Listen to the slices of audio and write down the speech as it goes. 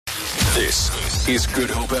This is Good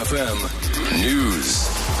Hope FM News.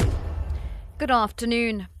 Good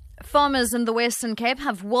afternoon. Farmers in the Western Cape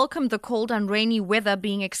have welcomed the cold and rainy weather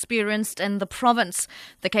being experienced in the province.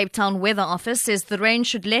 The Cape Town Weather Office says the rain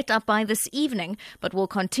should let up by this evening, but will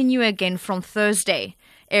continue again from Thursday.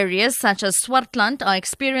 Areas such as Swartland are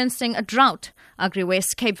experiencing a drought.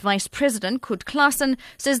 AgriWest Cape Vice President Kurt Klaasen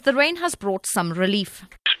says the rain has brought some relief.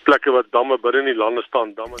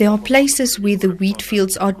 There are places where the wheat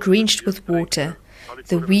fields are drenched with water.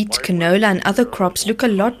 The wheat, canola and other crops look a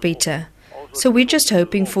lot better. So we're just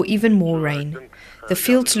hoping for even more rain. The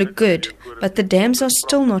fields look good, but the dams are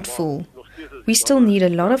still not full. We still need a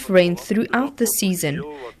lot of rain throughout the season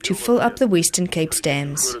to fill up the Western Cape's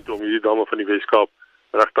dams.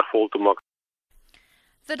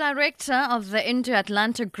 The director of the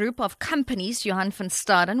Indo-Atlantic Group of Companies, Johan van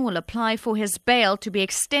Staden, will apply for his bail to be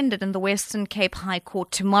extended in the Western Cape High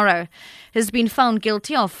Court tomorrow. He has been found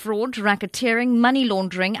guilty of fraud, racketeering, money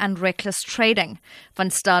laundering and reckless trading. Van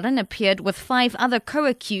Staden appeared with 5 other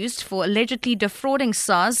co-accused for allegedly defrauding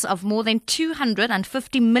SARS of more than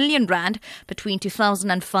 250 million rand between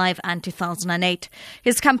 2005 and 2008.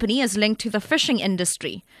 His company is linked to the fishing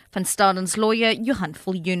industry. Van Staden's lawyer, Johan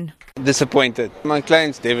Viljoen. Disappointed. My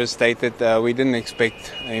client's devastated. We didn't expect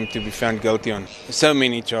him to be found guilty on so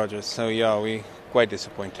many charges. So yeah, we're quite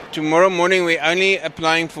disappointed. Tomorrow morning we're only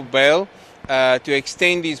applying for bail to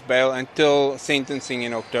extend his bail until sentencing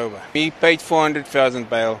in October. He paid 400,000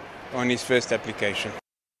 bail on his first application.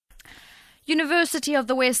 University of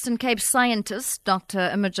the Western Cape scientist Dr.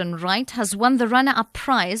 Imogen Wright has won the runner-up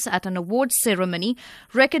prize at an awards ceremony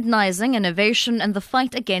recognizing innovation in the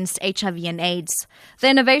fight against HIV and AIDS. The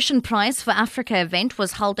Innovation Prize for Africa event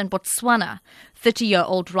was held in Botswana.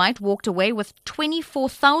 30-year-old Wright walked away with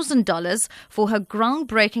 $24,000 for her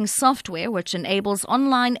groundbreaking software which enables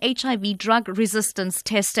online HIV drug resistance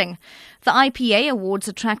testing. The IPA Awards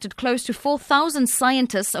attracted close to 4,000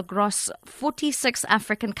 scientists across 46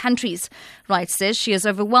 African countries. Wright says she is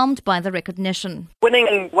overwhelmed by the recognition.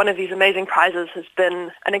 Winning one of these amazing prizes has been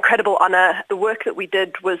an incredible honour. The work that we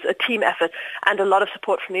did was a team effort and a lot of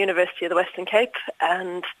support from the University of the Western Cape,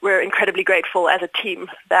 and we're incredibly grateful as a team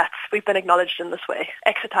that we've been acknowledged in this way.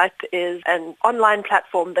 Exotype is an online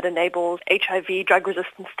platform that enables HIV drug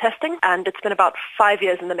resistance testing, and it's been about 5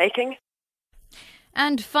 years in the making.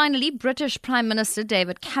 And finally, British Prime Minister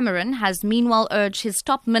David Cameron has meanwhile urged his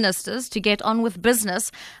top ministers to get on with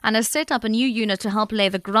business and has set up a new unit to help lay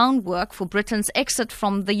the groundwork for Britain's exit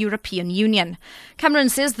from the European Union. Cameron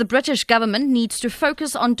says the British government needs to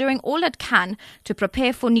focus on doing all it can to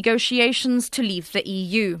prepare for negotiations to leave the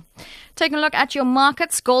EU. Taking a look at your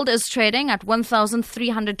markets, gold is trading at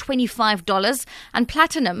 $1,325 and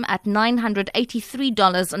platinum at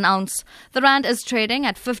 $983 an ounce. The rand is trading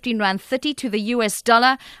at 15 Rand 30 to the US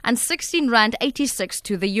dollar and 16 Rand 86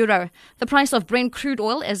 to the euro. The price of Brent crude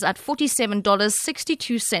oil is at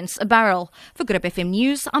 $47.62 a barrel. For Good Hope FM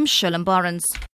News, I'm Shirley Barnes.